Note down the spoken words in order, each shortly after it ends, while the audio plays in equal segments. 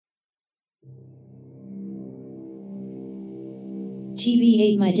TV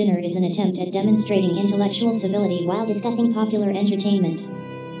Ate My Dinner is an attempt at demonstrating intellectual civility while discussing popular entertainment.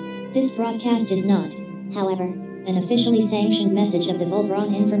 This broadcast is not, however, an officially sanctioned message of the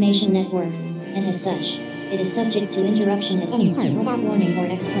Volvron Information Network, and as such, it is subject to interruption at any time without warning or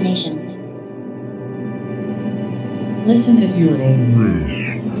explanation. Listen at your own risk.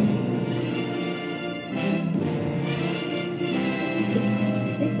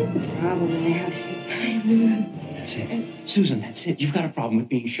 This is the problem I have sometimes. That's it. Susan, that's it. You've got a problem with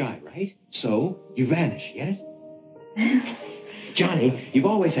being shy, right? So, you vanish, get it? Johnny, you've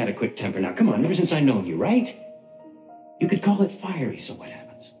always had a quick temper. Now, come on, ever since I've known you, right? You could call it fiery, so what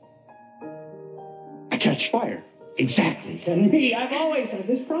happens? I catch fire. Exactly. And me, I've always had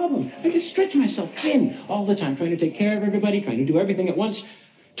this problem. I just stretch myself thin all the time, trying to take care of everybody, trying to do everything at once.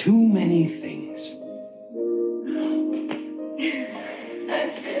 Too many things.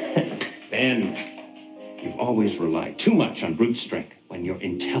 Ben, you've always relied too much on brute strength when your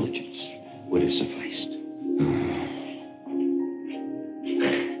intelligence would have sufficed.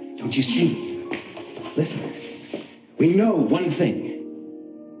 Don't you see? Listen, we know one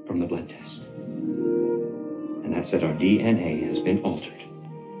thing from the blood test. And that's that our DNA has been altered.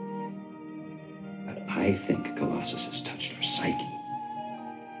 But I think Colossus has touched our psyche.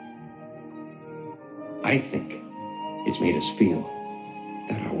 I think it's made us feel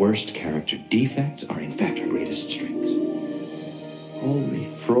that our worst character defects are in fact our greatest strengths. Holy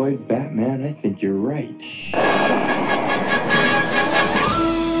Freud, Batman, I think you're right.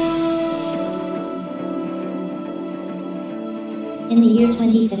 In the year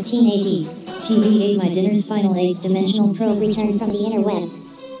 2015 AD, TV Ate My Dinner's final 8th dimensional probe returned from the interwebs.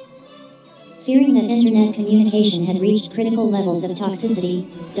 Fearing that internet communication had reached critical levels of toxicity,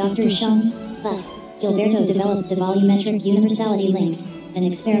 Dr. Sean Buck Gilberto developed the volumetric universality link, an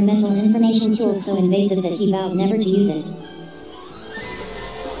experimental information tool so invasive that he vowed never to use it.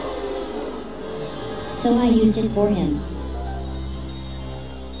 So I used it for him.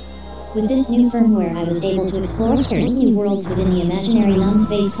 With this new firmware, I was able to explore strange new worlds within the imaginary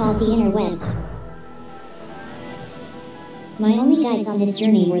non-space called the interwebs. My only guides on this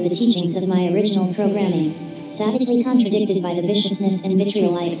journey were the teachings of my original programming, savagely contradicted by the viciousness and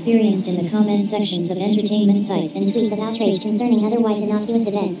vitriol I experienced in the comment sections of entertainment sites and tweets of outrage concerning otherwise innocuous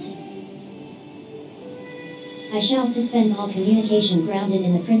events. I shall suspend all communication grounded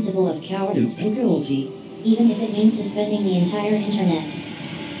in the principle of cowardice and cruelty, even if it means suspending the entire internet.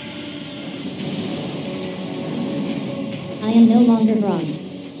 I am no longer Braun,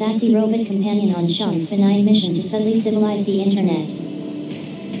 sassy robot companion on Sean's benign mission to subtly civilize the internet.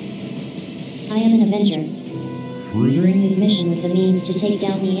 I am an Avenger, furthering his mission with the means to take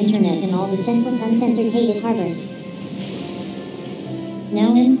down the internet and all the senseless, uncensored, hated harbors.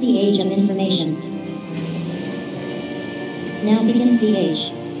 Now ends the age of information. Now begins the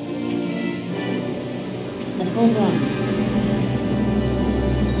age of Volvron.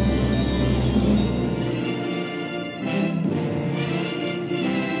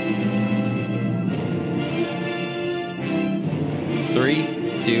 Three,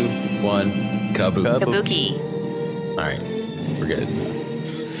 two, one, kaboom. Kabuki. All right, we're good.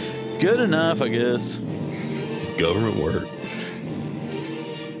 Good enough, I guess. Government work.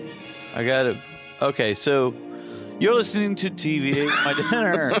 I got it. Okay, so you're listening to TV Ate My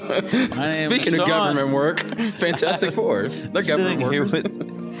Dinner. My name Speaking is of Sean. government work, Fantastic Four. They're government Sitting here workers.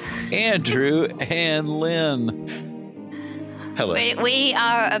 with Andrew and Lynn. Hello. We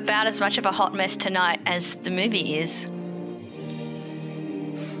are about as much of a hot mess tonight as the movie is.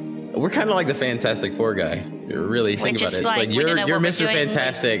 We're kind of like the Fantastic Four guy. You really think about it. It's like we don't know you're what we're Mr. doing.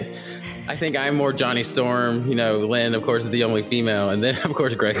 Fantastic. I think I'm more Johnny Storm. You know, Lynn, of course, is the only female, and then of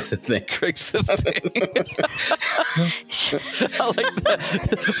course Greg's the thing. Greg's the thing. I like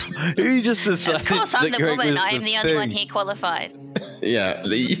that. You just decided. Of course, I'm that the Greg woman. was I am the only thing. one here qualified. Yeah,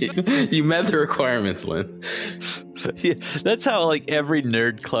 you met the requirements, Lynn. Yeah, that's how like every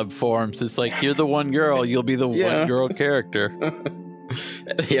nerd club forms. It's like you're the one girl, you'll be the one girl character.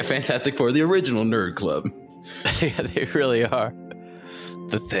 Yeah, Fantastic Four, the original nerd club. Yeah, they really are.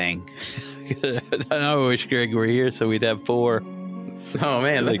 The thing. I wish Greg were here so we'd have 4. Oh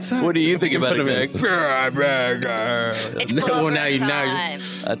man, Like, what do you think about it, Greg? It's No, now now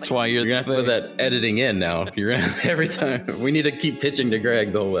That's why you're gonna have to put that editing in now. You're gonna every time we need to keep pitching to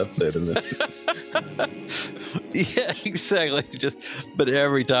Greg the whole episode, and then yeah, exactly. Just, but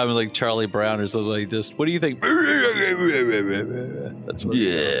every time, like Charlie Brown or something, like just, what do you think? That's what.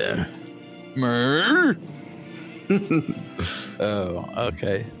 yeah. Oh,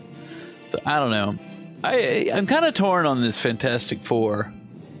 okay. So I don't know. I'm kind of torn on this Fantastic Four.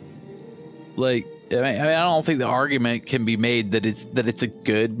 Like, I don't think the argument can be made that it's a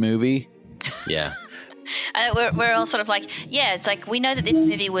good movie. Yeah. We're all sort of like, yeah, it's like we know that this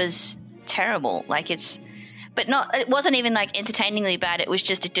movie was terrible. Like it wasn't even like entertainingly bad. It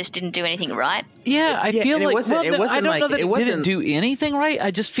just didn't do anything right. Yeah, I feel like I don't know that it didn't wasn't do anything right.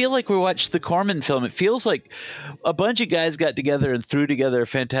 I just feel like we watched the Corman film. It feels like a bunch of guys got together and threw together a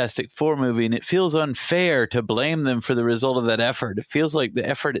Fantastic Four movie, and it feels unfair to blame them for the result of that effort. It feels like the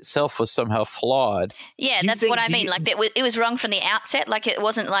effort itself was somehow flawed. Yeah, that's what I mean. Like it was wrong from the outset. Like it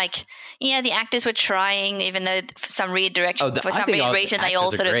wasn't like, yeah, the actors were trying, even though for some weird direction, for some weird reason, they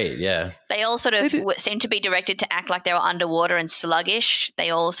all sort of they all sort of seemed to be directed to act like they were underwater and sluggish. They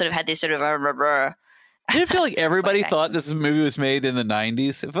all sort of had this sort of I didn't feel like everybody thought this movie was made in the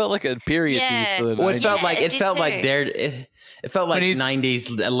 90s. It felt like a period piece to the 90s. Well, it felt like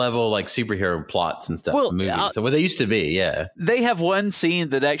 90s level like superhero plots and stuff. Well, movies. So what they used to be, yeah. They have one scene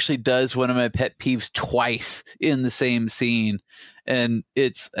that actually does one of my pet peeves twice in the same scene. And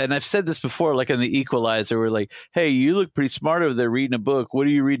I've said this before, like on The Equalizer, we're like, hey, you look pretty smart over there reading a book. What are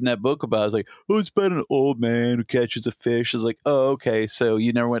you reading that book about? I was like, oh, it's about an old man who catches a fish. I was like, oh, okay. So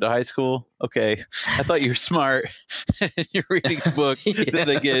you never went to high school? Okay. I thought you were smart. And you're reading a book that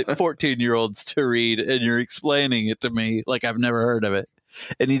they get 14-year-olds to read, and you're explaining it to me like I've never heard of it.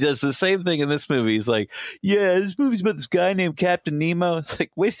 And he does the same thing in this movie. He's like, yeah, this movie's about this guy named Captain Nemo. It's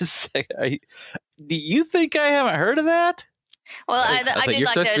like, wait a second. Do you think I haven't heard of that? Well, I did like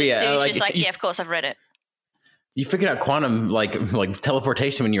that. She's like, yeah, of course, I've read it. You figured out quantum like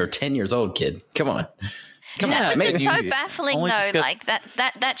teleportation when you were 10 years old, kid. Come on. It's so baffling though. Like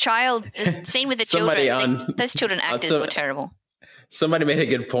that child scene with the children. Those children actors were terrible. Somebody made a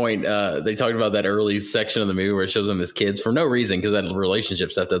good point. They talked about that early section of the movie where it shows them as kids for no reason, because that relationship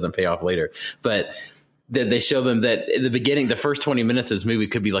stuff doesn't pay off later. But they show them that in the beginning, the first 20 minutes of this movie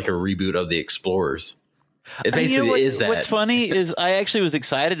could be like a reboot of The Explorers. It basically is that. What's funny is I actually was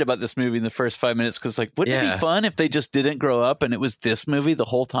excited about this movie in the first 5 minutes, because wouldn't it be fun if they just didn't grow up and it was this movie the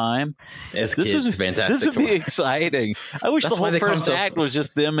whole time? This was fantastic. This would be exciting. I wish the whole first act was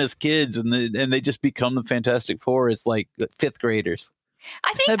just them as kids, and they just become the Fantastic Four as like fifth graders.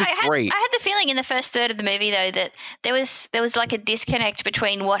 I think I had the feeling in the first third of the movie though that there was like a disconnect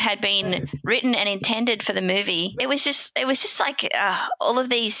between what had been written and intended for the movie. It was just like all of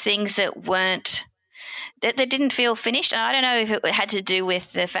these things that didn't feel finished. And I don't know if it had to do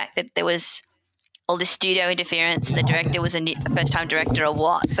with the fact that there was all this studio interference and the director was a first-time director or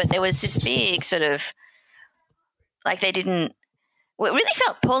what, but there was this big sort of, like it really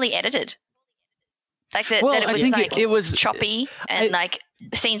felt poorly edited. Like it was choppy and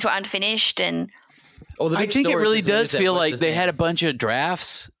scenes were unfinished. And I think it really does feel like they had a bunch of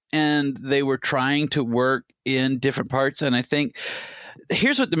drafts and they were trying to work in different parts. And I think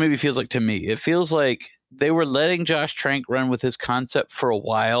here's what the movie feels like to me. It feels like they were letting Josh Trank run with his concept for a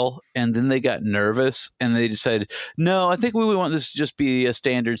while, and then they got nervous and they decided, no, I think we want this to just be a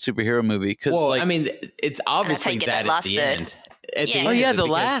standard superhero movie. It's obviously that at the end. The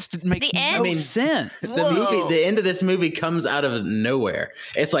last makes no sense. The end of this movie comes out of nowhere.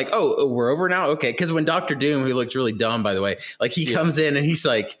 It's like, oh, we're over now? Okay. Because when Dr. Doom, who looks really dumb, by the way, he comes in and he's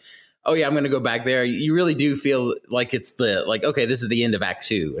like, oh yeah, I'm going to go back there. You really do feel like it's okay, this is the end of Act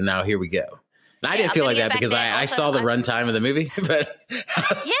 2, and now here we go. And I didn't feel like that because I saw the runtime of the movie. But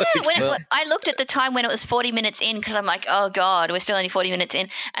I looked at the time when it was 40 minutes in, because I'm like, oh God, we're still only 40 minutes in.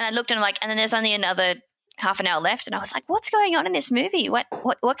 And I looked and I'm like, and then there's only another half an hour left. And I was like, what's going on in this movie?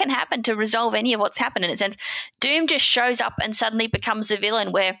 What can happen to resolve any of what's happened? And it says Doom just shows up and suddenly becomes a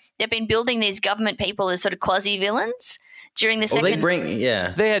villain, where they've been building these government people as sort of quasi-villains during the second.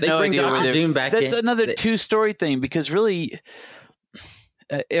 They had no idea where Doom back in. That's another two-story thing, because really,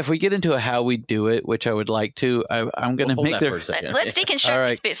 if we get into how we do it, which I would like to, I'm going to make there. Let's deconstruct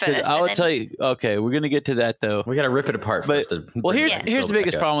this bit first. I will tell you. Okay, we're going to get to that though. We got to rip it apart first. Here's the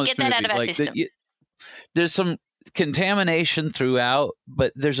biggest problem with this movie. Get that out of our system. There's some contamination throughout,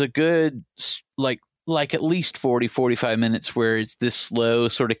 but there's a good like at least 45 minutes where it's this slow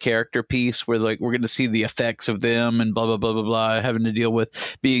sort of character piece where we're going to see the effects of them and blah, blah, blah, blah, blah, having to deal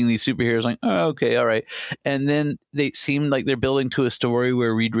with being these superheroes. Like, oh, okay, all right. And then they seem like they're building to a story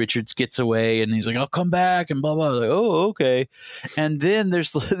where Reed Richards gets away and he's like, I'll come back and blah, blah. Like, oh, okay. And then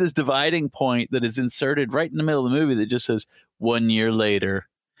there's this dividing point that is inserted right in the middle of the movie that just says 1 year later.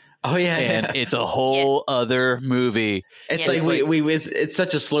 Oh yeah, and it's a whole other movie. It's like it's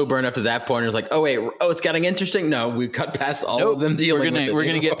such a slow burn up to that point. It's like, oh wait, it's getting interesting. No, we cut past all of them dealing with it. We're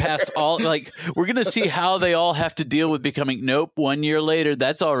gonna get past all. Like we're gonna see how they all have to deal with becoming. Nope, 1 year later,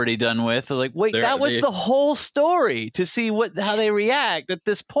 that's already done with. Like wait, that was the whole story to see how they react at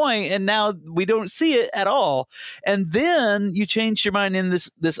this point, and now we don't see it at all. And then you change your mind in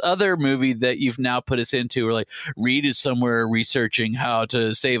this other movie that you've now put us into. Where like Reed is somewhere researching how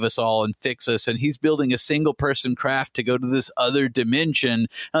to save us all and fix us, and he's building a single person craft to go to this other dimension.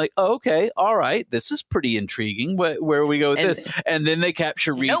 I'm like, oh, okay, all right, this is pretty intriguing. Where we go with this? And then they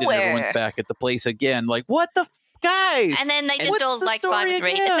capture Reed and everyone's back at the place again. Like, what the guys? And then they just all like fine with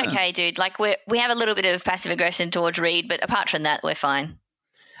Reed. It's okay, dude. Like we have a little bit of passive aggression towards Reed, but apart from that, we're fine.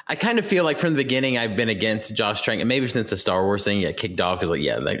 I kind of feel like from the beginning I've been against Josh Trank, and maybe since the StarArs thing, got kicked off because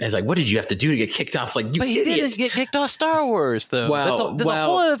it's like, what did you have to do to get kicked off? Like, you but he didn't get kicked off Star Wars though. Well, there's a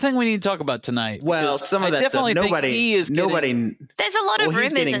whole other thing we need to talk about tonight. Well, some of that definitely stuff, nobody. There's a lot of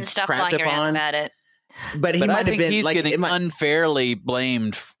rumors and stuff flying around about it. But he might have been he's like getting unfairly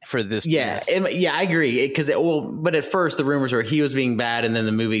blamed for this. Yeah, I agree. Because but at first the rumors were he was being bad, and then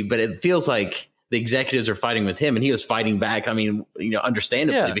the movie. But it feels like the executives are fighting with him, and he was fighting back. I mean,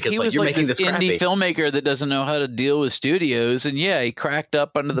 understandably, because you're making this indie filmmaker that doesn't know how to deal with studios, and he cracked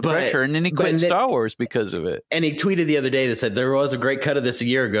up under the pressure, and then he quit Star Wars because of it. And he tweeted the other day that said there was a great cut of this a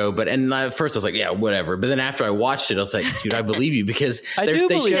year ago, at first I was like, yeah, whatever. But then after I watched it, I was like, dude, I believe you because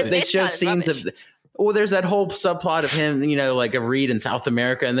they show scenes of. Well, there's that whole subplot of him, like of Reed in South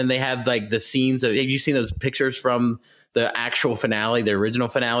America, and then they have like the scenes of. Have you seen those pictures from the actual finale, the original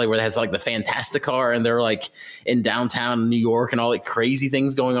finale, where it has like the Fantasticar and they're like in downtown New York and all like crazy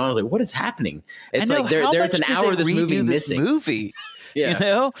things going on? I was like, what is happening? It's like there's an hour of this movie missing.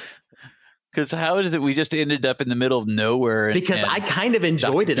 Yeah. Because how is it we just ended up in the middle of nowhere? Because I kind of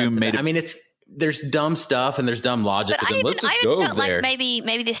enjoyed it. I mean, there's dumb stuff and there's dumb logic. But I felt like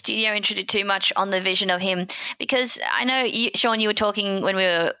maybe the studio intruded too much on the vision of him, because I know, Sean, you were talking when we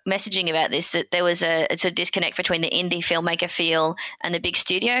were messaging about this that there was a sort of disconnect between the indie filmmaker feel and the big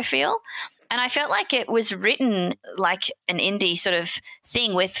studio feel. And I felt like it was written like an indie sort of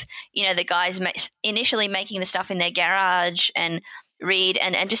thing with, the guys initially making the stuff in their garage and Reed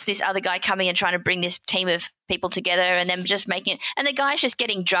and just this other guy coming and trying to bring this team of people together and then just making it. And the guy's just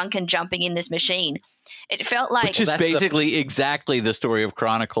getting drunk and jumping in this machine. It felt like... Which is basically exactly the story of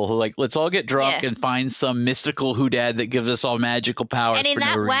Chronicle. Like, let's all get drunk and find some mystical hoodad that gives us all magical powers. And in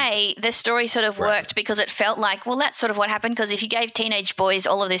that way, the story sort of worked because it felt like, well, that's sort of what happened, because if you gave teenage boys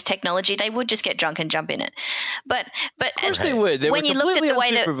all of this technology, they would just get drunk and jump in it. But of course they would. They were completely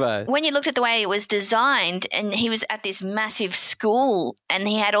unsupervised. When you looked at the way it was designed, and he was at this massive school and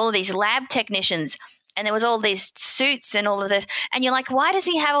he had all of these lab technicians, and there was all these suits and all of this. And you're like, why does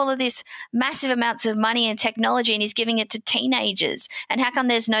he have all of this massive amounts of money and technology and he's giving it to teenagers? And how come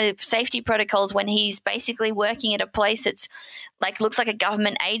there's no safety protocols when he's basically working at a place that's like looks like a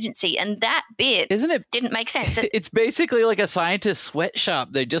government agency? And that bit didn't make sense. It's basically like a scientist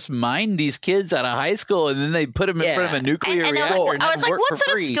sweatshop. They just mine these kids out of high school and then they put them in front of a nuclear reactor. I was like, what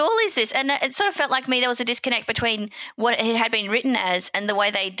sort of school is this? And it sort of felt like there was a disconnect between what it had been written as and the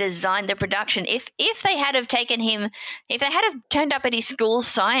way they designed the production. If they had have taken him, if they had have turned up at his school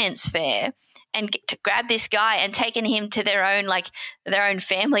science fair and grabbed this guy and taken him to their own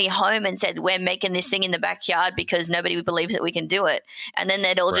family home and said, we're making this thing in the backyard because nobody believes that we can do it. And then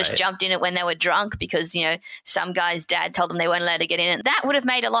they'd all just jumped in it when they were drunk because, some guy's dad told them they weren't allowed to get in it. That would have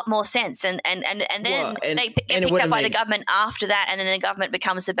made a lot more sense. And then they get picked up by the government after that, and then the government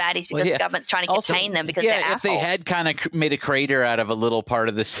becomes the baddies because the government's trying to contain them because they're assholes. If they had kind of made a crater out of a little part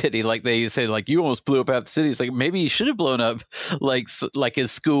of the city, like they say, like, you almost blew up half the city. It's like, maybe you should have blown up like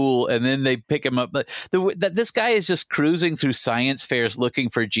his school, and then they pick him up. But that this guy is just cruising through science fairs looking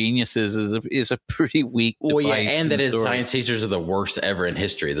for geniuses is a pretty weak device. Well, and that his science teachers are the worst ever in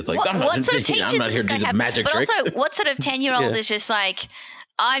history. That's like, I'm not here to do the magic tricks. Also, what sort of 10-year-old is just like,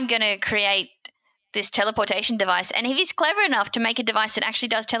 I'm going to create this teleportation device, and if he's clever enough to make a device that actually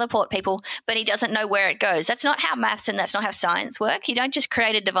does teleport people, but he doesn't know where it goes, that's not how maths and that's not how science work. You don't just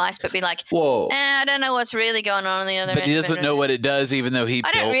create a device but be like, whoa, I don't know what's really going on the other end. But he doesn't know what it does, even though he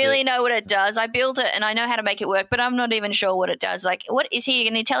built it. I don't really know what it does. I built it and I know how to make it work, but I'm not even sure what it does. Like, what is he,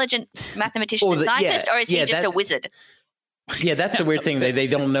 an intelligent mathematician and scientist, or is he just a wizard? Yeah, that's the weird thing. They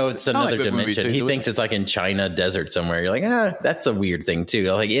don't know it's another dimension. He thinks it's like in China desert somewhere. You're like, that's a weird thing too.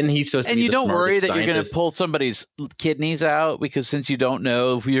 Like, and he's supposed to be the smartest scientist. And you don't worry that you're going to pull somebody's kidneys out, because since you don't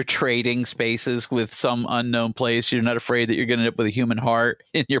know if you're trading spaces with some unknown place, you're not afraid that you're going to end up with a human heart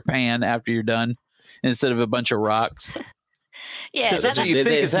in your pan after you're done instead of a bunch of rocks. Yeah, Because that's what you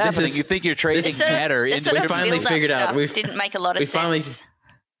think is happening. You think you're trading matter into we finally figured out. Didn't make a lot of sense.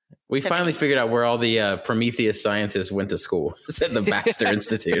 We finally figured out where all the Prometheus scientists went to school. It's at the Baxter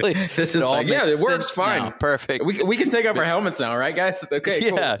Institute. This is like, yeah, it works fine. Now. Perfect. We can take off our helmets now, right, guys? Okay,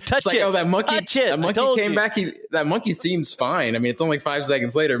 cool. Yeah, touch it's it. Like, oh, that monkey, that monkey came back. That monkey seems fine. I mean, it's only 5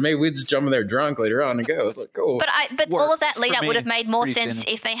 seconds later. Maybe we just jump in there drunk later on and go. It's like, cool. But all of that lead up would have made more sense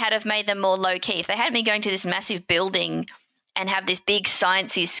if they had have made them more low key. If they hadn't been going to this massive building and have this big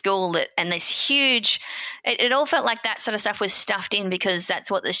sciencey school and this huge, it all felt like that sort of stuff was stuffed in because that's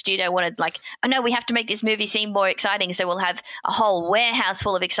what the studio wanted. Like, oh no, we have to make this movie seem more exciting, so we'll have a whole warehouse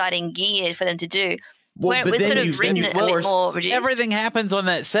full of exciting gear for them to do. Where it was sort of written a bit more reduced. Everything happens on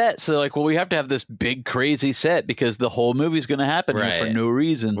that set, so like, well, we have to have this big crazy set because the whole movie's going to happen here for no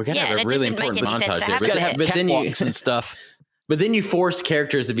reason. We're gonna have a really important montage here. We got to have catwalks and stuff. But then you force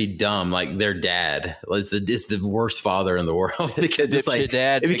characters to be dumb, like their dad is the worst father in the world because it's like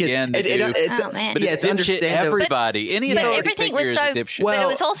dad again. But it's understandable. Everybody, everything was so. But it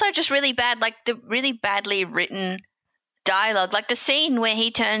was also just really bad, like the really badly written dialogue, like the scene where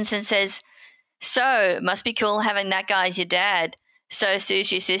he turns and says, "So it must be cool having that guy as your dad. So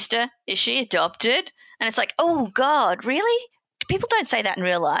Sue's your sister? Is she adopted?" And it's like, oh God, really? People don't say that in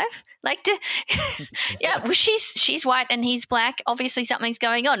real life. Like, well, she's white and he's black. Obviously, something's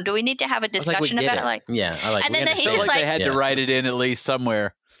going on. Do we need to have a discussion about it? Like, yeah, I like. And then he's just like they had to write it in at least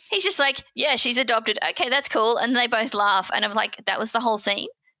somewhere. He's just like, yeah, she's adopted. Okay, that's cool. And they both laugh. And I'm like, that was the whole scene.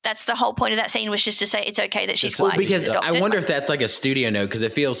 That's the whole point of that scene, was just to say it's okay that she's white. Because I wonder if that's like a studio note because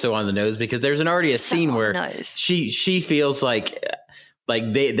it feels so on the nose. Because there's already a scene where she feels like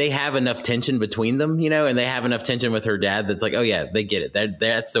they have enough tension between them, you know, and they have enough tension with her dad that's like, oh yeah, they get it.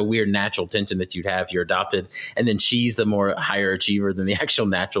 That's the weird natural tension that you'd have if you're adopted, and then she's the more higher achiever than the actual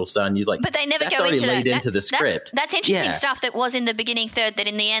natural son. You like, but they never that's go already into laid into the script. That's interesting stuff that was in the beginning third that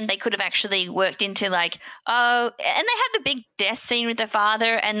in the end they could have actually worked into, like, oh, and they had the big death scene with the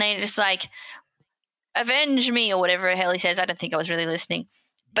father, and they just like, avenge me or whatever the hell he says. I don't think I was really listening.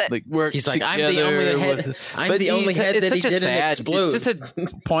 But like he's like, I'm the only head. I'm the only head that he didn't explode. It's just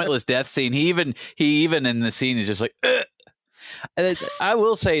a pointless death scene. He even in the scene is just like. Ugh. And I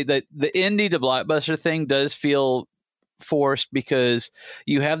will say that the indie to blockbuster thing does feel forced because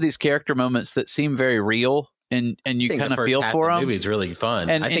you have these character moments that seem very real. And you kind of feel for them. The movie's really fun.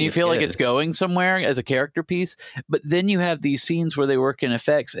 And you feel like it's going somewhere as a character piece. But then you have these scenes where they work in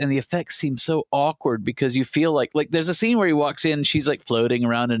effects, and the effects seem so awkward because you feel like there's a scene where he walks in, she's like floating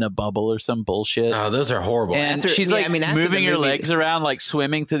around in a bubble or some bullshit. Oh, those are horrible. And she's moving her legs around, like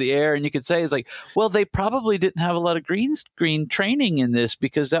swimming through the air. And you could say, it's like, well, they probably didn't have a lot of green screen training in this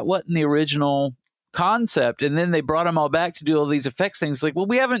because that wasn't the original concept, and then they brought them all back to do all these effects things. Like, well,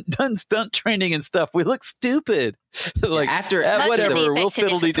 we haven't done stunt training and stuff. We look stupid. Like, after whatever, we'll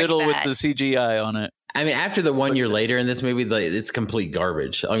fiddly diddle with the CGI on it. I mean, after the 1 year later in this movie, it's complete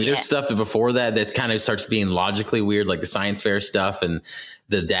garbage. I mean, there's stuff before that kind of starts being logically weird, like the science fair stuff and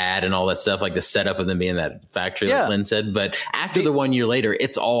the dad and all that stuff, like the setup of them being in that factory, like Lynn said. But after the 1 year later,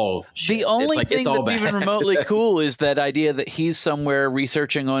 it's all shit. The only thing that's even remotely cool is that idea that he's somewhere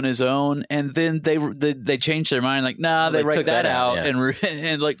researching on his own, and then they change their mind, like, nah, they write that out,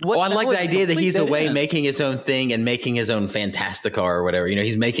 and like, what? Oh, I like the idea that he's away making his own thing and making his own Fantasticar or whatever. You know,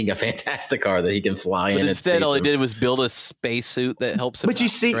 he's making a Fantasticar that he can fly in. But instead, all he did was build a spacesuit that helps him. But you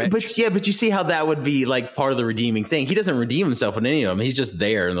see how that would be like part of the redeeming thing. He doesn't redeem himself in any of them. He's just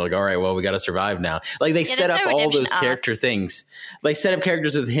there, and they're like, all right, well, we got to survive now. Like they set up all those character things. They set up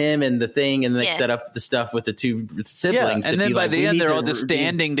characters with him and the thing, and they set up the stuff with the two siblings. And then by the end, they're all just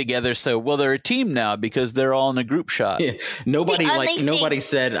standing together. So, well, they're a team now because they're all in a group shot. Yeah. Nobody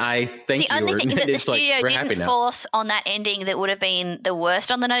said, I thank you. The only thing that the studio didn't force on that ending that would have been the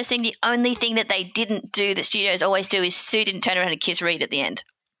worst on the nose thing, the only thing that they didn't do that studios always do is Sue didn't turn around and kiss Reed at the end.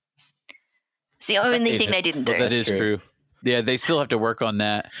 It's the only thing they didn't do. That is true. Yeah, they still have to work on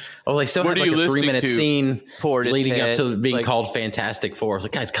that. Oh, they still have like a 3-minute scene leading up to being called Fantastic Four. It's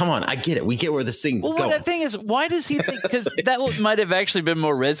like, guys, come on, I get it. We get where this thing's going. Well, the thing is, why does he think? Because that might have actually been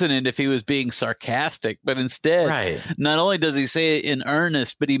more resonant if he was being sarcastic. But instead, not only does he say it in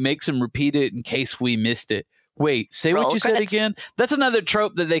earnest, but he makes him repeat it in case we missed it. Wait, say what you said again? That's another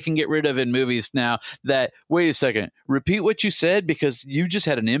trope that they can get rid of in movies now. That, wait a second, repeat what you said because you just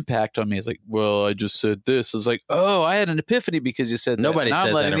had an impact on me. It's like, well, I just said this. It's like, oh, I had an epiphany because you said nobody that. Now says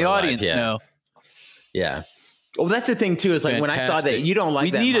I'm letting that the audience know. Yeah. Well, that's the thing too. Is like when I thought that you don't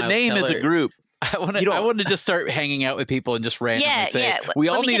like we need a name as a group. I want to just start hanging out with people and just randomly say, we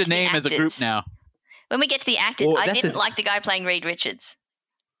all need a name as a group now. When we get to the actors, I didn't like the guy playing Reed Richards.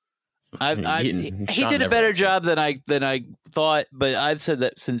 He did a better job than I thought, but I've said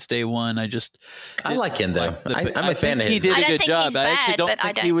that since day one. I like him though. I'm a fan of his. He did a good job. I actually don't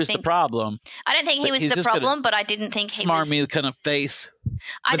think he was the problem. I don't think he was the problem, but I didn't think he was smarmy kind of face.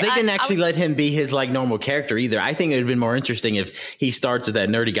 But they didn't actually let him be his like normal character either. I think it would have been more interesting if he starts with that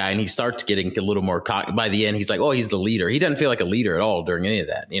nerdy guy and he starts getting a little more cocky. By the end, he's like, oh, he's the leader. He doesn't feel like a leader at all during any of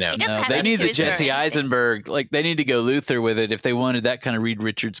that. No, they need the Jesse Eisenberg. Like they need to go Luther with it if they wanted that kind of Reed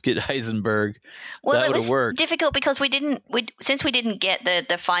Richards get Eisenberg. Well, that it was worked. difficult because since we didn't get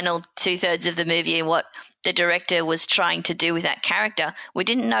the final 2/3 of the movie and what the director was trying to do with that character, we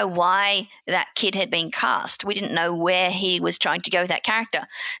didn't know why that kid had been cast. We didn't know where he was trying to go with that character.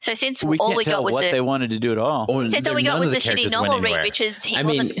 So since all we got was what they wanted to do at all. Since all we got was the shitty normal Reed Richards, he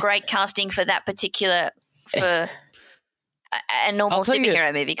wasn't great casting for that particular for a normal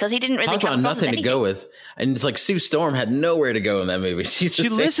superhero movie because he didn't really come across nothing to go with. And it's like Sue Storm had nowhere to go in that movie. She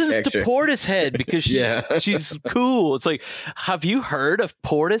listens to Portishead because she's cool. It's like, have you heard of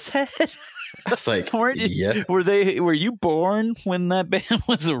Portishead? It's like, were you born when that band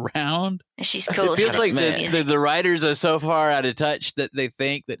was around? She's cool. It feels like the writers are so far out of touch that they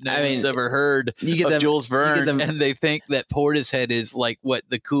think that no one's ever heard of Jules Verne, and they think that Portishead is like what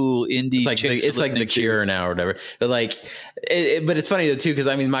the cool indie. It's like the Cure now or whatever. But like, but it's funny though too because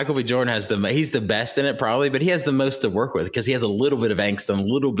I mean Michael B. Jordan he's the best in it probably, but he has the most to work with because he has a little bit of angst and a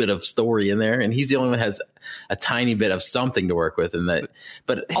little bit of story in there, and he's the only one that has a tiny bit of something to work with. And that,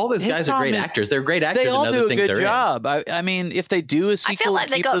 but all those guys are great actors. They're great actors. They all in do other a good job. I mean, if they do a sequel, I feel like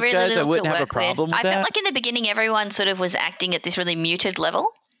they got really guys, little I wouldn't to have a work problem with. with I that. felt like in the beginning, everyone sort of was acting at this really muted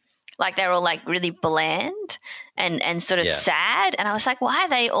level. Like they were all like really bland and sort of sad. And I was like, why are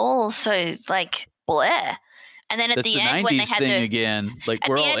they all so like bleh? And then at the end, when they had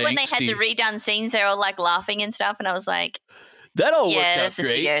when they had the redone scenes, they're all like laughing and stuff. And I was like, that all worked out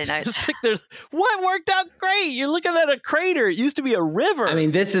great. It's like what worked out great? You're looking at a crater. It used to be a river. I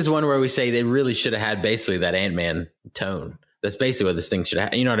mean, this is one where we say they really should have had basically that Ant-Man tone. That's basically what this thing should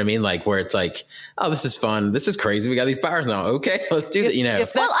have. You know what I mean? Like where it's like, oh, this is fun. This is crazy. We got these powers now. Okay, let's do that. You know.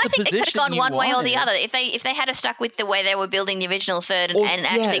 Well, I think they could have gone one way or the other. If they had stuck with the way they were building the original third and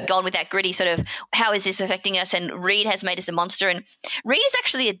actually gone with that gritty sort of how is this affecting us? And Reed has made us a monster, and Reed is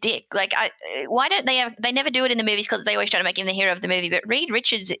actually a dick. Like, why don't they never do it in the movies because they always try to make him the hero of the movie. But Reed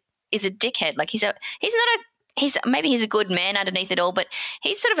Richards is a dickhead. Like he's a good man underneath it all, but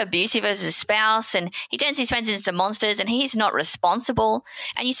he's sort of abusive as a spouse and he turns his friends into monsters and he's not responsible.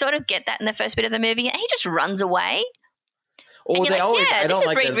 And you sort of get that in the first bit of the movie and he just runs away. Well, they always, I don't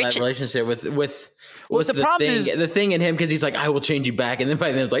like that relationship with the thing in him because he's like, I will change you back. And then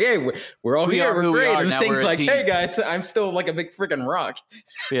by then it's like, hey, we're all here. We're great. And the thing's like, hey, guys, I'm still like a big freaking rock.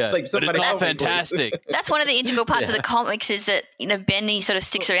 Yeah, it's like somebody else fantastic. That's one of the integral parts of the comics is that, you know, Benny sort of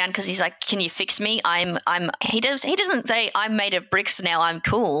sticks around because he's like, can you fix me? He doesn't say I'm made of bricks now, I'm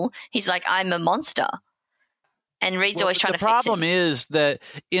cool. He's like, I'm a monster. And Reed's always trying to fix it. The problem is that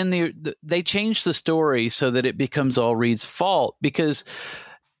they changed the story so that it becomes all Reed's fault because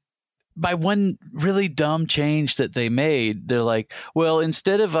by one really dumb change that they made, they're like, well,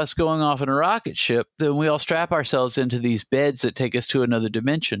 instead of us going off in a rocket ship, then we all strap ourselves into these beds that take us to another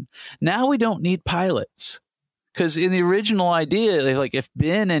dimension. Now we don't need pilots. Because in the original idea, like if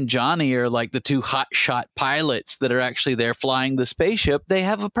Ben and Johnny are like the two hotshot pilots that are actually there flying the spaceship, they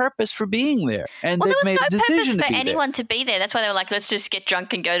have a purpose for being there, and they've made a decision to be there. There was no purpose for anyone to be there. That's why they were like, let's just get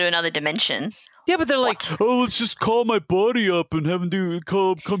drunk and go to another dimension. Yeah, but they're like, oh, let's just call my buddy up and have him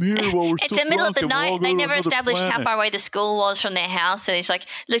come here while we're still It's the middle of the night. They never established planet. How far away the school was from their house. So he's like,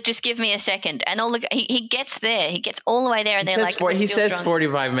 look, just give me a second. And he gets there. He gets all the way there and they're like, he says drunk.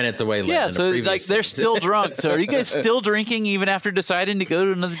 45 minutes away. Yeah, so like they're still drunk. So are you guys still drinking even after deciding to go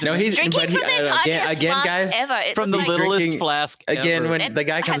to another No, he's drinking from the again, guys, ever. From the littlest flask again, ever. when the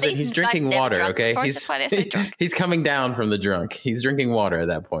guy comes in, he's drinking water, okay? He's coming down from the drunk. He's drinking water at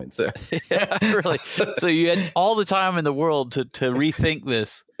that point. So yeah, really. So you had all the time in the world to rethink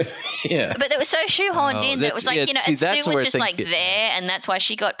this. Yeah. But it was so shoehorned in that it was like, you know, and Sue was just like there, and that's why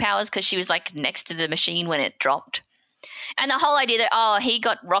she got powers because she was like next to the machine when it dropped. And the whole idea that, he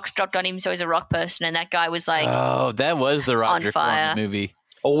got rocks dropped on him, so he's a rock person, and that guy was like, oh, that was the Roger Corman movie.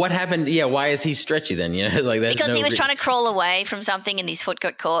 Oh, what happened? Yeah, why is he stretchy then? You know, like that's because he was trying to crawl away from something, and his foot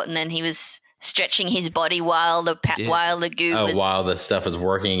got caught, and then he was stretching his body while the goo was... while the stuff is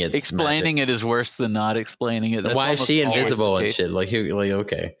working. It's explaining it is worse than not explaining it. That's why is she invisible and shit? Like,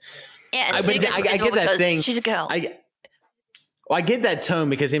 okay. Yeah, and I get that thing. she's a girl. Well, I get that tone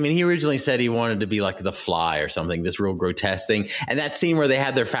because, I mean, he originally said he wanted to be like the Fly or something, this real grotesque thing. And that scene where they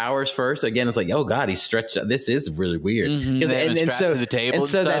had their powers first, again, it's like, oh, God, he's stretched. This is really weird. And so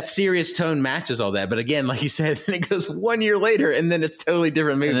that serious tone matches all that. But again, like you said, then it goes 1 year later and then it's totally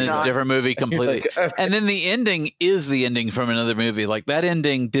different movie. And then it's a different movie completely. Like, okay. And then the ending is the ending from another movie. Like that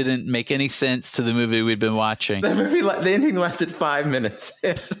ending didn't make any sense to the movie we'd been watching. The ending lasted 5 minutes.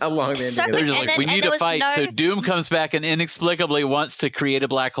 That's how long the ending is. They're just like, we need to fight. So Doom comes back and inexplicably wants to create a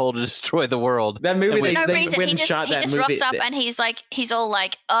black hole to destroy the world. That movie, they went and shot that movie. He just rocks up and he's all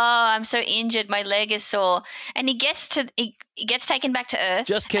like, oh, I'm so injured, my leg is sore. And he gets taken back to Earth.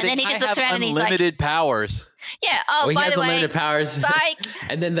 Just kidding. And then he just looks around and he's like, unlimited powers. Yeah. Oh, by the way, unlimited powers. Psych.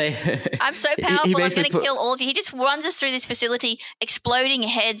 And then I'm so powerful. I'm going to kill all of you. He just runs us through this facility, exploding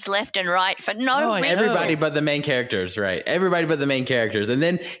heads left and right for no reason. Everybody but the main characters, right? Everybody but the main characters. And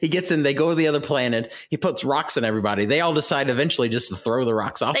then he gets in. They go to the other planet. He puts rocks on everybody. They all decide eventually just to throw the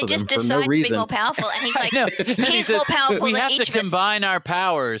rocks off of them for no reason. They just decide to be more powerful. And he's like, he's more powerful we than have each to of us. combine our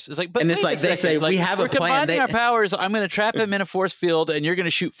powers. It's like, but and it's like they say, we have a plan. Combining our powers. I'm going to trap him in a force field, and you're going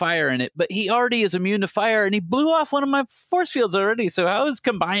to shoot fire in it. But he already is immune to fire, and he blew off one of my force fields already. So how is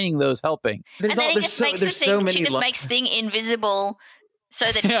combining those helping? And then he just makes Thing invisible.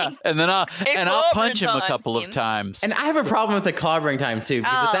 So that and then I'll punch him a couple of times. And I have a problem with the clobbering time too,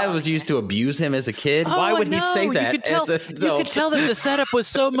 because if that was used to abuse him as a kid, why would he say that? You could tell that the setup was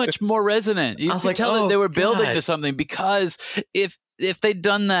so much more resonant. You could tell that they were building to something, because if they'd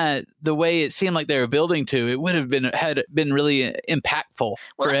done that the way it seemed like they were building to, it would have been really impactful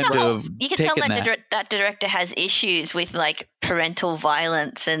for him to have you can taken tell that director has issues with like parental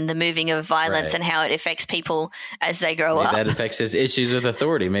violence and the moving of violence and how it affects people as they grow up. That affects his issues with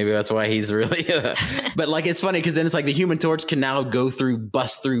authority. Maybe that's why he's really but like it's funny because then it's like the Human Torch can now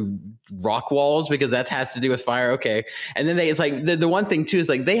bust through rock walls because that has to do with fire. Okay. And then it's like the one thing too is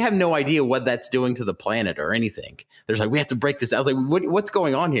like they have no idea what that's doing to the planet or anything. There's like, we have to break this. I was like, what's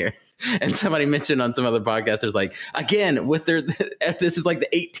going on here? And somebody mentioned on some other podcast, there's like, again, with this is like the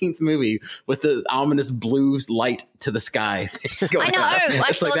 18th movie with the ominous blue light to the sky. I know.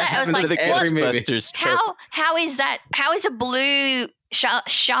 I saw that. I was like, every movie. How is that? How is a blue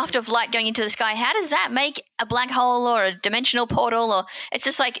shaft of light going into the sky? How does that make a black hole or a dimensional portal? Or it's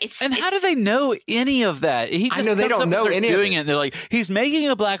just like it's. And how do they know any of that? He just they don't know any doing it. They're like, he's making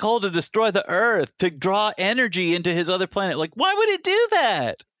a black hole to destroy the Earth to draw energy into his other planet. Like, why would it do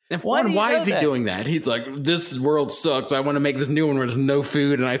that? Why is he doing that? He's like, this world sucks. I want to make this new one where there's no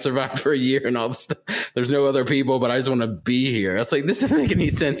food and I survived for a year and all this stuff. There's no other people, but I just want to be here. I was like, this doesn't make any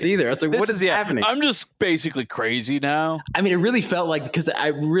sense either. I was like, what is happening? I'm just basically crazy now. I mean, it really felt like, because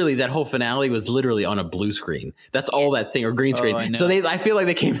that whole finale was literally on a blue screen. That's all that thing, or green screen. So I feel like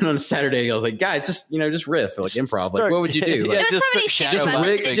they came in on a Saturday. I was like, guys, just riff, like improv. Like, what would you do? There was so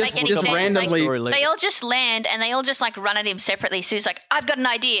many just randomly. They all just land and they all just like run at him separately. Sue's like, I've got an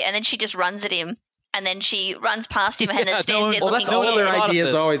idea. And then she just runs at him. And then she runs past him and then stands there looking. Well, that's all their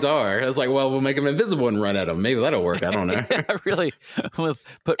ideas always are. It's like, well, we'll make him invisible and run at him. Maybe that'll work. I don't know. Really, with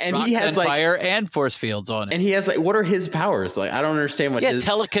put rocks and fire and force fields on it. And he has like, what are his powers? Like, I don't understand what. his...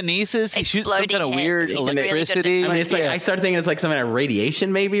 telekinesis. He shoots some kind of weird electricity. I mean, it's like I started thinking it's like some kind of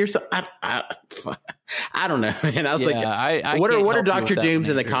radiation, maybe, or something. I don't know. And I was like, what are Dr. Doom's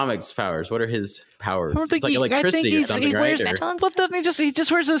in the comics powers? What are his powers? It's like electricity or something, right? Well, doesn't he just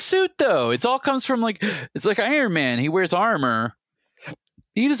wears a suit though? It all comes from it's like Iron Man. He wears armor.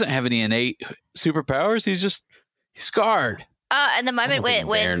 He doesn't have any innate superpowers. He's scarred. And the moment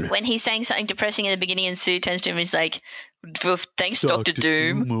when he's saying something depressing in the beginning and Sue turns to him and he's like, thanks, Dr.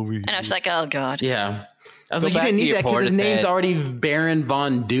 Doom. And I was like, oh, God. Yeah. I was like, you didn't need that because his name's already Baron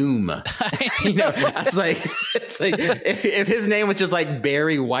Von Doom. I was like, it's like if his name was just like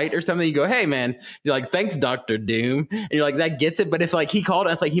Barry White or something, you go, hey man, you're like, thanks, Dr. Doom. And you're like, that gets it. But if like he called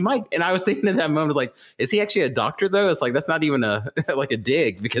it, it's like he might. And I was thinking at that moment, I was like, is he actually a doctor though? It's like, that's not even a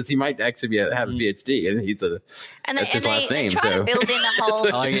dig because he might actually have a PhD and that's his last name. Try to build in the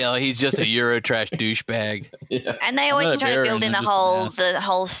whole. He's just a Eurotrash douchebag. Yeah. And they always try to build in the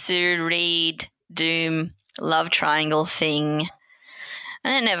whole Sue Reed Doom love triangle thing,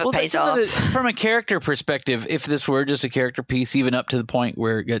 and it never pays off. From a character perspective, if this were just a character piece, even up to the point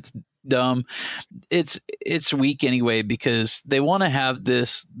where it gets dumb, it's weak anyway, because they want to have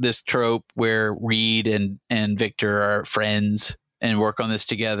this trope where Reed and Victor are friends and work on this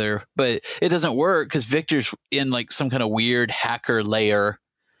together, but it doesn't work because Victor's in like some kind of weird hacker layer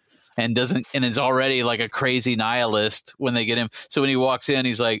and is already like a crazy nihilist when they get him. So when he walks in,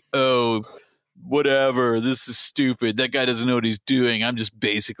 he's like, oh, whatever, this is stupid. That guy doesn't know what he's doing. I'm just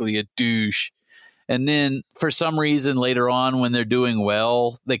basically a douche. And then for some reason later on when they're doing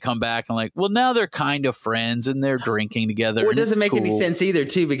well, they come back and like, well, now they're kind of friends and they're drinking together. Well, it doesn't make any sense either,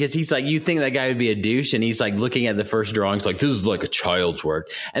 too, because he's like, you think that guy would be a douche, and he's like looking at the first drawings like, this is like a child's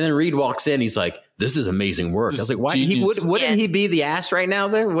work. And then Reed walks in, he's like, this is amazing work. I was like, why? Wouldn't he be the ass right now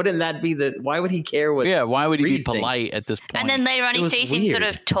there? Wouldn't that be why would he care what? Yeah, why would he Reed be polite at this point? And then later on, he sees him sort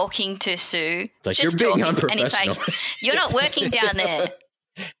weird. of talking to Sue. It's like, just you're being talking, and he's unprofessional. like, you're not working down there.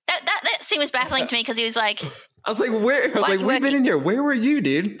 That scene was baffling to me because he was like, I was like, where? I was like, we've been in here. Where were you,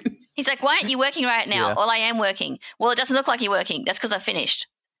 dude? He's like, why aren't you working right now? Yeah. Well, I am working. Well, it doesn't look like you're working. That's because I finished.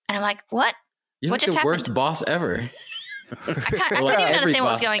 And I'm like, what? You're What like just the happened? worst boss ever. I can't Well, even every understand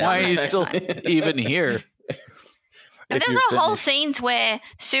what was boss- going on. Why are you that still time. even here? And there's a whole scenes where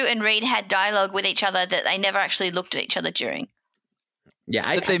Sue and Reed had dialogue with each other that they never actually looked at each other during.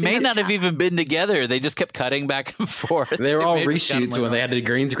 Yeah, But they may not have even been together. They just kept cutting back and forth. They were all Maybe it's gotten reshoots when later they on. had the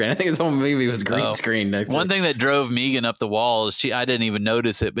green screen. I think this whole movie was green screen. Actually. One thing that drove Megan up the wall is I didn't even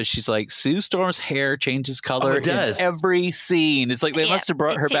notice it, but she's like, Sue Storm's hair changes color it does. in every scene. It's like they Yeah, must have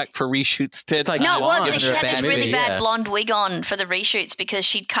brought her it did. back for reshoots. It's like No, it blonde wasn't. in She her had bad this really movie, bad yeah. blonde wig on for the reshoots because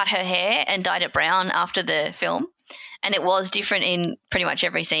she'd cut her hair and dyed it brown after the film. And it was different in pretty much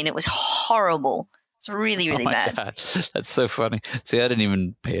every scene. It was horrible. It's really, really Oh my bad. God. That's so funny. See, I didn't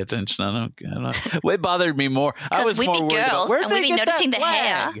even pay attention. I don't know. It bothered me more. I Because was we'd more be worried about girls where and did we'd they be get noticing that the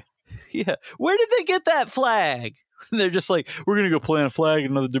hair. flag? Yeah. Where did they get that flag? And they're just like, we're going to go plant a flag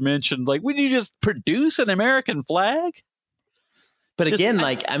in another dimension. Like, would you just produce an American flag? But Just- again,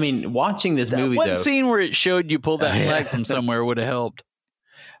 like, I mean, watching this That movie, one though. scene where it showed you pull that Yeah. flag from somewhere would have helped.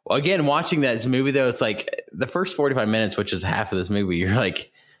 Well, again, watching that movie, though, it's like the first 45 minutes, which is half of this movie, you're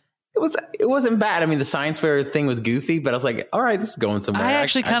like, it wasn't bad. I mean, the science fair thing was goofy, but I was like, all right, this is going somewhere. I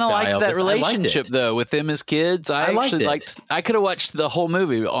actually kind of liked that I liked relationship, it. though, with them as kids. I liked actually it. liked. I could have watched the whole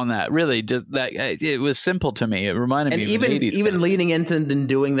movie on that. Really, just that it was simple to me. It reminded And me of an 80s even film. leading into and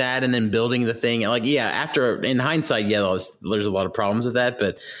doing that and then building the thing, like, yeah, after in hindsight, yeah, there's a lot of problems with that,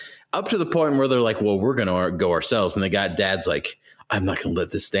 but up to the point where they're like, well, we're gonna go ourselves, and dad's like, I'm not going to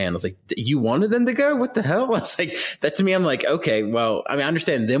let this stand. I was like, you wanted them to go? What the hell? I was like, that to me, I'm like, okay, well, I mean, I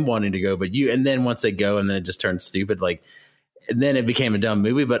understand them wanting to go, but and then once they go and then it just turns stupid, like, and then it became a dumb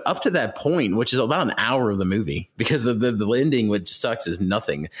movie. But up to that point, which is about an hour of the movie, because the ending, which sucks, is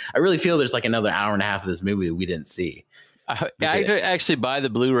nothing. I really feel there's like another hour and a half of this movie that we didn't see. I could actually buy the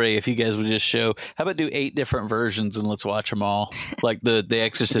Blu-ray if you guys would just show. How about do 8 different versions and let's watch them all, like the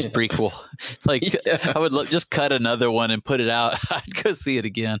Exorcist prequel. Like I would just cut another one and put it out. I'd go see it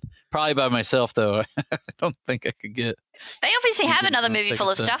again, probably by myself though. I don't think I could get. They obviously have another movie Second full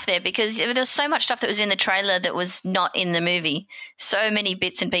of time. stuff there because there was so much stuff that was in the trailer that was not in the movie. So many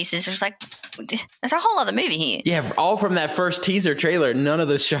bits and pieces. It was like, there's a whole other movie here. Yeah, all from that first teaser trailer. None of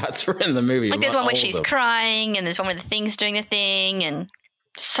those shots were in the movie. Like there's one where All of she's them. crying and there's one where the thing's doing the thing and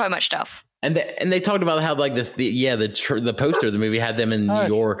so much stuff. And they talked about how like the poster of the movie had them in New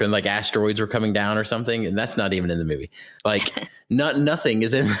York and like asteroids were coming down or something, and that's not even in the movie. Like nothing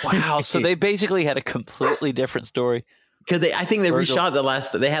is in. Wow, so they basically had a completely different story. Because I think they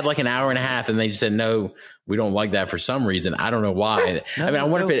reshot they had like an hour and a half and they just said, no, we don't like that for some reason. I don't know why. I mean, I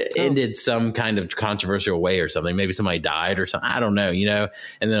wonder if it ended some kind of controversial way or something. Maybe somebody died or something. I don't know, And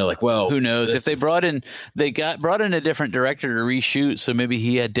then they're like, well, Who knows? If they brought in a different director to reshoot, so maybe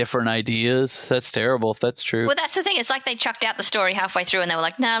he had different ideas. That's terrible if that's true. Well, that's the thing. It's like they chucked out the story halfway through and they were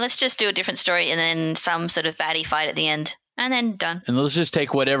like, no, let's just do a different story and then some sort of baddie fight at the end. And then done. And let's just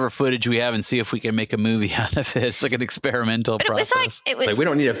take whatever footage we have and see if we can make a movie out of it. It's like an experimental But process. it was like, we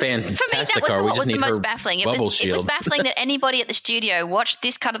don't need a for me, that fantastic was car. We what just was the need most her baffling. It bubble was shield. baffling that anybody at the studio watched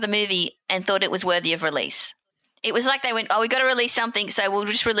this cut of the movie and thought it was worthy of release. It was like they went, we got to release something, so we'll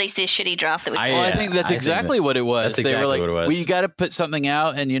just release this shitty draft that we. I think that's exactly what it was. That's They were exactly like, what it was. we got to put something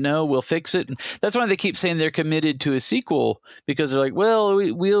out and, we'll fix it. And that's why they keep saying they're committed to a sequel, because they're like, well,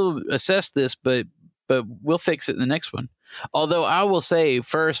 we'll assess this, but we'll fix it in the next one. Although I will say,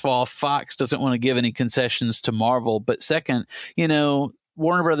 first of all, Fox doesn't want to give any concessions to Marvel. But second,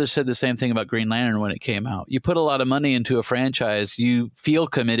 Warner Brothers said the same thing about Green Lantern when it came out. You put a lot of money into a franchise, you feel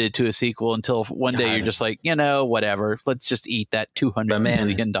committed to a sequel until one day you're just like, whatever. Let's just eat that $200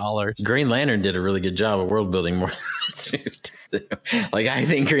 million. Green Lantern did a really good job of world building more than this movie did. Like, I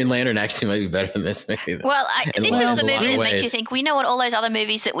think Green Lantern actually might be better than this movie. Though. Well, this is the movie that makes you ways. think, we know what all those other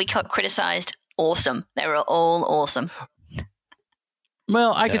movies that we criticized, awesome. They were all awesome.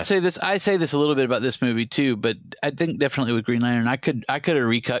 Well, I could say this. I say this a little bit about this movie too, but I think definitely with Green Lantern, I could have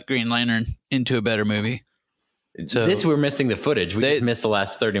recut Green Lantern into a better movie. So this we're missing the footage. We just missed the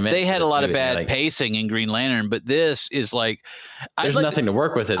last 30 minutes. They had a lot of bad pacing in Green Lantern, but this is like there's nothing to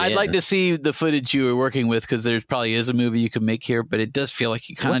work with. I'd like to see the footage you were working with because there probably is a movie you could make here, but it does feel like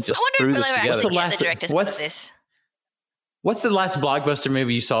you kind of just threw this together. What's the last blockbuster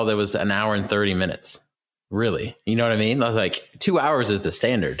movie you saw that was an hour and 30 minutes? Really? You know what I mean? I was like 2 hours is the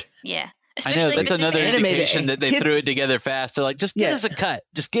standard. Yeah. Especially I know that's another indication that they threw it together fast. They're like, just get us a cut.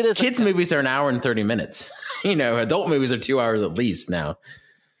 Just get us. Kids' movies are an hour and 30 minutes. Adult movies are 2 hours at least now.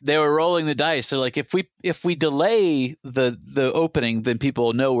 They were rolling the dice. They're like, if we delay the opening, then people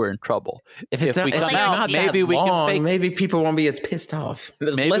will know we're in trouble. If we come out, maybe we can fake. Maybe people won't be as pissed off.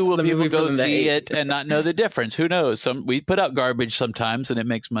 Maybe people go see it and not know the difference. Who knows? We put out garbage sometimes, and it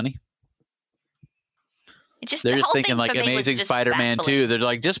makes money. They're just thinking like Amazing Spider-Man 2. They're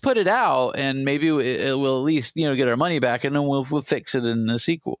like, just put it out and maybe it will at least, get our money back and then we'll fix it in the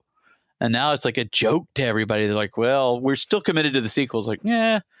sequel. And now it's like a joke to everybody. They're like, well, we're still committed to the sequels. Like,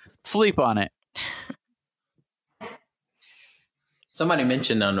 sleep on it. Somebody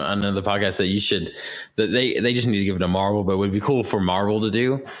mentioned on another podcast that they just need to give it to Marvel, but what would be cool for Marvel to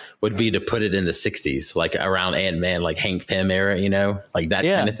do would be to put it in the 60s, like around Ant-Man, like Hank Pym era, like that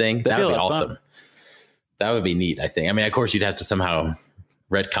kind of thing. That would be awesome. Fun. That would be neat, I think. I mean, of course, you'd have to somehow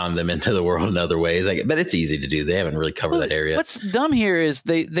retcon them into the world in other ways. But it's easy to do. They haven't really covered that area. What's dumb here is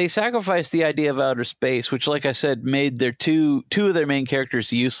they sacrificed the idea of outer space, which, like I said, made their two of their main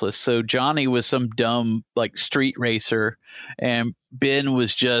characters useless. So Johnny was some dumb like street racer, and Ben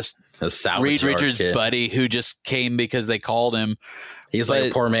was just Reed Richards' buddy who just came because they called him. He was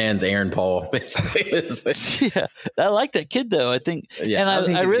like a poor man's Aaron Paul, basically. Yeah, I like that kid though. I think, and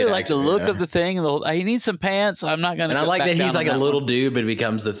I really like the look of the thing. He needs some pants. I'm not going to. And I like that he's like a little dude, but it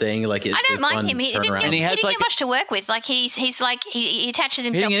becomes the thing. Like I don't mind him. He didn't get much to work with. Like he's like he attaches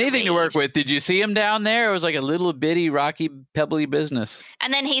himself. He didn't get anything to work with. Did you see him down there? It was like a little bitty, rocky, pebbly business.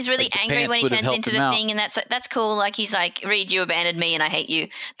 And then he's really angry when he turns into the thing, and that's cool. Like he's like, Reed, you abandoned me, and I hate you.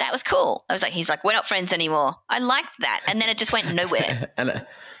 That was cool. I was like, he's like, we're not friends anymore. I liked that, and then it just went nowhere. And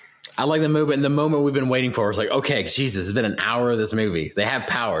I like the movement. And the moment we've been waiting for is like, okay, Jesus, it's been an hour of this movie. They have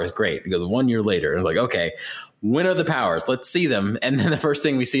powers. Great. It goes 1 year later. And like, okay, when are the powers? Let's see them. And then the first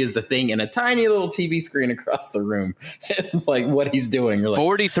thing we see is the thing in a tiny little TV screen across the room. Like what he's doing. You're like,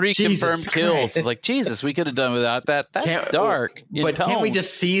 43 confirmed kills. It's like, Jesus, we could have done without that. That's dark. But can't we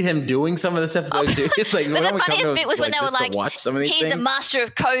just see him doing some of the stuff though too? It's like, but the funniest bit was when they were like, he's a master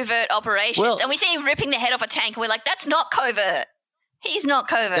of covert operations. And we see him ripping the head off a tank. And we're like, that's not covert. He's not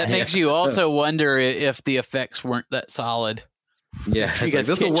covert. That makes you also wonder if the effects weren't that solid. Yeah, like,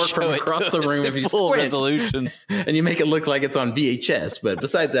 this will work from across the room if you squint. Resolution. And you make it look like it's on VHS. But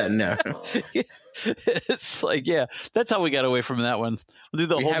besides that, no. It's like, that's how we got away from that one. We'll do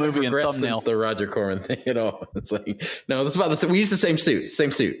the whole movie in thumbnail. Since the Roger Corman thing at all. It's like, no, that's about the same. We used the same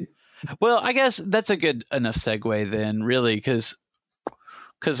suit. Well, I guess that's a good enough segue then, really, because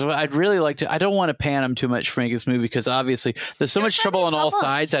I'd really like to. I don't want to pan him too much for making this movie because obviously there's so much trouble on all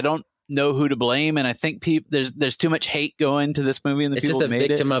sides. I don't know who to blame, and I think there's too much hate going to this movie, and it's just a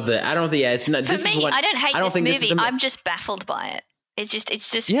victim of the. I don't think it's not. For me, I don't hate this movie. I'm just baffled by it. It's just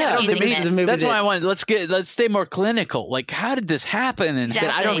that's why I wanted. Let's stay more clinical. Like, how did this happen? And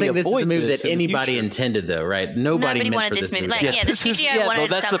exactly. I don't think this is the movie that anybody intended, though, right? Nobody meant wanted for this movie. Like, the studio wanted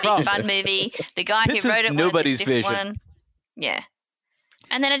something fun movie. The guy who wrote it wanted this different one. Yeah.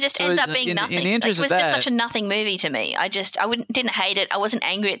 And then it just ends up being nothing. It was just such a nothing movie to me. Didn't hate it. I wasn't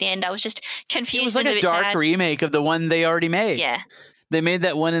angry at the end. I was just confused. It was like a dark remake of the one they already made. Yeah. They made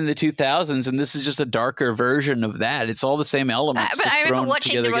that one in the 2000s, and this is just a darker version of that. It's all the same elements. But I remember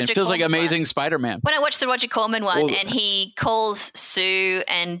watching the Roger Corman. It feels like Amazing Spider-Man. When I watched the Roger Corman one, and he calls Sue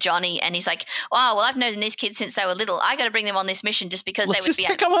and Johnny, and he's like, "Oh, well, I've known these kids since they were little. I got to bring them on this mission just because they would be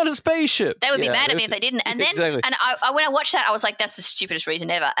take them on a spaceship. They would be mad at me if they didn't." And then, and when I watched that, I was like, "That's the stupidest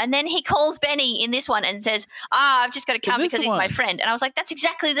reason ever." And then he calls Benny in this one and says, I've just got to come because he's my friend." And I was like, "That's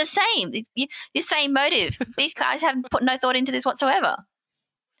exactly the same. The same motive. These guys haven't put no thought into this whatsoever."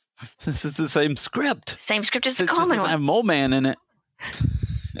 This is the same script. Same script as the Common one. I have Mole Man in it.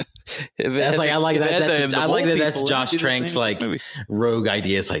 That's like I like that. I like that. That's Josh Trank's like rogue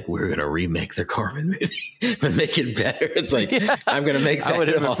idea. It's like we're gonna remake the Corman movie, but make it better. It's like I'm gonna make. I would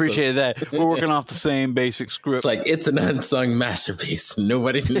have appreciated that. We're working off the same basic script. It's like it's an unsung masterpiece.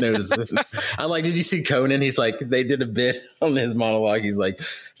 Nobody knows. I like. Did you see Conan? He's like they did a bit on his monologue. He's like,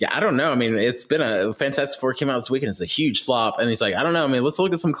 I don't know. I mean, it's been a Fantastic Four came out this weekend. It's a huge flop, and he's like, I don't know. I mean, let's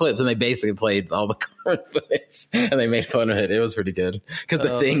look at some clips, and they basically played all the Corman footage, and they made fun of it. It was pretty good because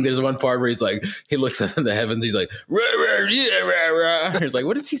the thing there's one part where he's like, he looks up in the heavens. He's like, rah, rah, yeah, rah, rah. He's like,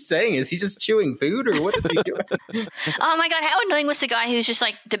 what is he saying? Is he just chewing food or what is he doing? Oh my God, how annoying was the guy who was just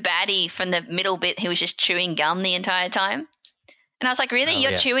like the baddie from the middle bit who was just chewing gum the entire time? And I was like, really?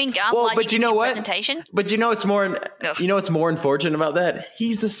 You're chewing gum while but you know give what? presentation? But you know what's more unfortunate about that?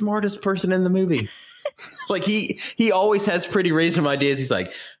 He's the smartest person in the movie. Like he always has pretty reasonable ideas. He's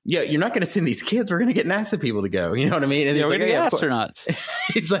like, yeah, you're not going to send these kids. We're going to get NASA people to go. You know what I mean? And we're like, going to get astronauts.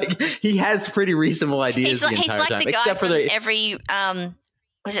 He's like, he has pretty reasonable ideas. He's like the guy from every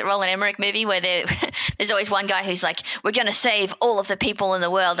was it Roland Emmerich movie where there's always one guy who's like, we're going to save all of the people in the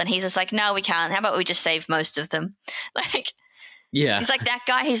world, and he's just like, no, we can't. How about we just save most of them? Like. Yeah, he's like that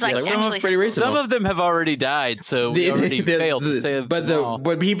guy who's like some of them have already died, so we already failed to save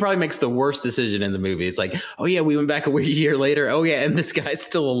but he probably makes the worst decision in the movie. It's like, oh yeah, we went back a year later. Oh yeah, and this guy's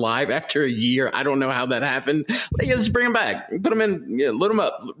still alive after a year. I don't know how that happened. Yeah, just bring him back, put him in, load him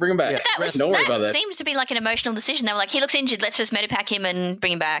up, bring him back. Don't worry about that. Seems to be like an emotional decision. They were like, he looks injured. Let's just medipack him and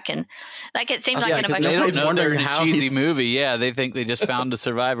bring him back, and like it seems like an emotional. They don't know they're in a cheesy movie. Yeah, they think they just found a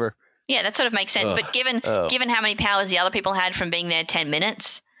survivor. Yeah, that sort of makes sense. But given how many powers the other people had from being there 10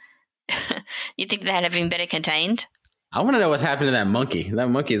 minutes, you'd think they'd have been better contained. I want to know what happened to that monkey. That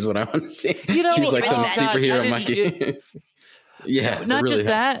monkey is what I want to see. You know, he's like some superhero monkey. Yeah, not just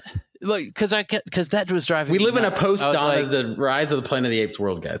that. Like, because that was driving. We live in a post-dawn of the Rise of the Planet of the Apes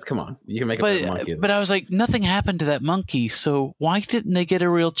world, guys. Come on, you can make a monkey. But I was like, nothing happened to that monkey. So why didn't they get a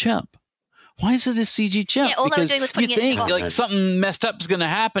real chimp? Why is it a CG chimp? Yeah, all they were doing was putting you think like something messed up is going to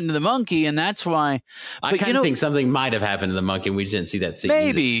happen to the monkey, and that's why. I kind of think something might have happened to the monkey, and we just didn't see that scene.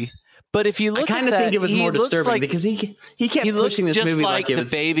 Maybe, but if you look, I kind of think it was more disturbing because he kept pushing this movie like it was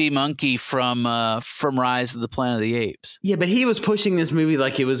the baby monkey from Rise of the Planet of the Apes. Yeah, but he was pushing this movie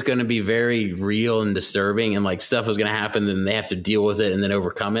like it was going to be very real and disturbing, and like stuff was going to happen, and they have to deal with it and then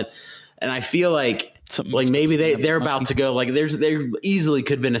overcome it. And I feel like maybe they're about to go. Like there easily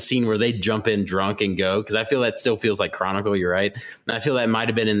could have been a scene where they jump in drunk and go, because I feel that still feels like Chronicle. You're right, and I feel that might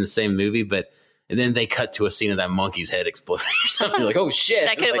have been in the same movie, and then they cut to a scene of that monkey's head exploding or something. You're like, oh shit,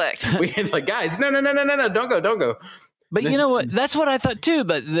 that could have worked. We had like, guys, no, don't go. But you know what? That's what I thought too.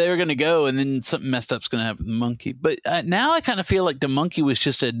 But they're going to go, and then something messed up's going to happen to the monkey. But now I kind of feel like the monkey was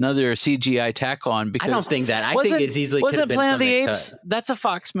just another CGI tack on. Because I don't think that. I think it's easily wasn't Planet of the Apes. That's a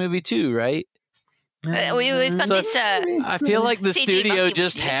Fox movie too, right? We've got this. I feel like the studio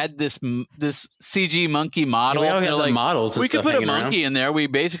just had this CG monkky model. Yeah, we all have models. We could put a monkey in there. We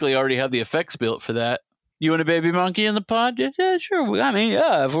basically already have the effects built for that. You want a baby monkey in the pod? Yeah, sure. I mean,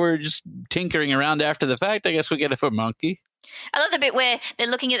 yeah, if we're just tinkering around after the fact, I guess we get it for a monkey. I love the bit where they're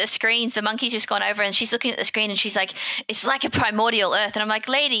looking at the screens. The monkey's just gone over and she's looking at the screen and she's like, it's like a primordial earth. And I'm like,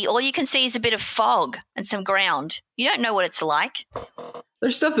 lady, all you can see is a bit of fog and some ground. You don't know what it's like.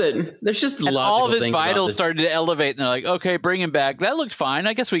 There's stuff there's just and all of his vitals started to elevate, and they're like, okay, bring him back. That looked fine.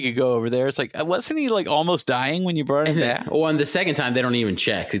 I guess we could go over there. It's like, wasn't he like almost dying when you brought him back? Well, and the second time they don't even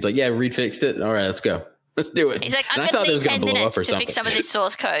check. He's like, yeah, Reed fixed it. All right, let's go. Let's do it. He's like, I'm going to need 10 minutes to fix some of this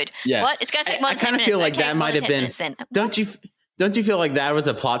source code. Yeah. What? It's going to take more than 10 minutes. I kind of feel like that might have been. Don't you feel like that was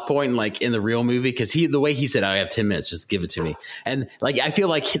a plot point, like in the real movie? Because the way he said, I have 10 minutes, just give it to me. And like, I feel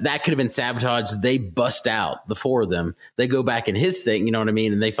like that could have been sabotaged. They bust out, the four of them. They go back in his thing, you know what I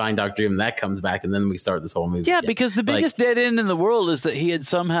mean? And they find Dr. Doom, that comes back, and then we start this whole movie. Yeah, because the biggest dead end in the world is that he had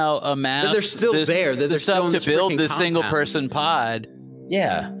somehow amassed. But they're still there. They're still to build this single person pod.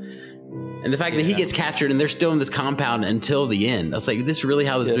 Yeah. And the fact that he gets captured and they're still in this compound until the end. I was like, is this really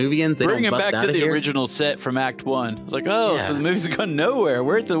how this movie ends? They bring don't him bust back out to the here? original set from Act 1. It's like, so the movie's gone nowhere.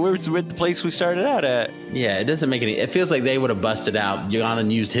 We're at the place we started out at. Yeah, it doesn't make any... It feels like they would have busted out.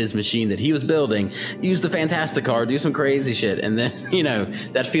 Yohanan used his machine that he was building, used the Fantastic Car, do some crazy shit. And then,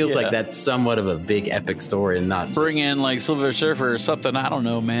 that feels like that's somewhat of a big epic story and not bring in like Silver Surfer or something. I don't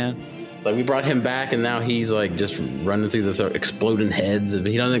know, man. Like, we brought him back, and now he's, like, just running through the exploding heads.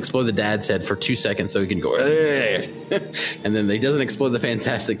 He doesn't explode the dad's head for 2 seconds so he can go, hey! And then he doesn't explode the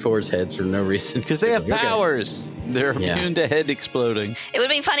Fantastic Four's heads for no reason. Because they have powers. They're immune to head exploding. It would have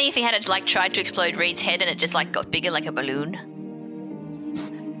been funny if he had, like, tried to explode Reed's head and it just, like, got bigger like a balloon.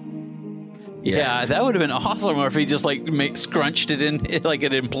 Yeah, that would have been awesome. Or if he just, like, scrunched it in, like,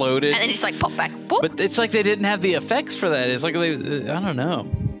 it imploded. And then just, like, popped back. Whoop. But it's like they didn't have the effects for that. It's like I don't know.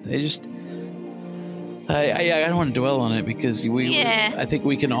 They just... I don't want to dwell on it because I think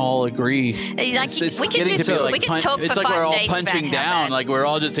we can all agree. It's we can talk for it's like we're all punching down. Like we're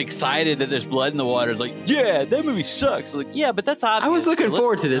all just excited that there's blood in the water. It's like, yeah, that movie sucks. Like, yeah, but that's obvious. I was looking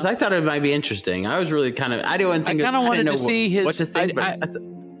forward to this. I thought it might be interesting. I was really kind of. I didn't wanted to see his. What to think, but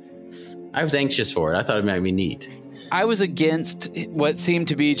I was anxious for it. I thought it might be neat. I was against what seemed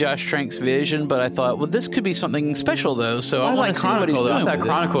to be Josh Trank's vision, but I thought, well, this could be something special though. So I like want to see what he's Chronicle. doing. I thought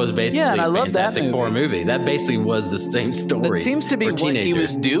Chronicle was basically and I a love that Fantastic Four movie. That basically was the same story. That seems to be for what he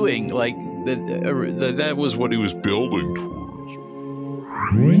teenagers. was doing. Like that was what he was building towards.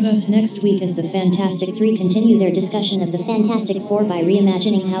 Join us next week as the Fantastic Three continue their discussion of the Fantastic Four by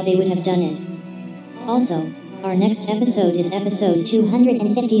reimagining how they would have done it. Also, our next episode is episode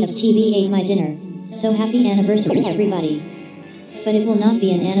 250 of TV Ate My Dinner, so happy anniversary everybody. But it will not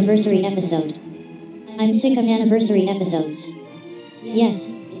be an anniversary episode. I'm sick of anniversary episodes.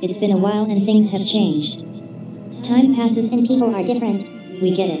 Yes, it's been a while and things have changed. Time passes and people are different,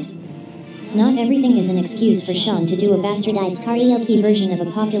 we get it. Not everything is an excuse for Sean to do a bastardized karaoke version of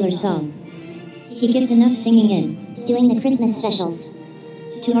a popular song. He gets enough singing in, doing the Christmas specials.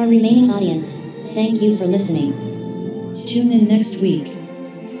 To our remaining audience, thank you for listening. Tune in next week.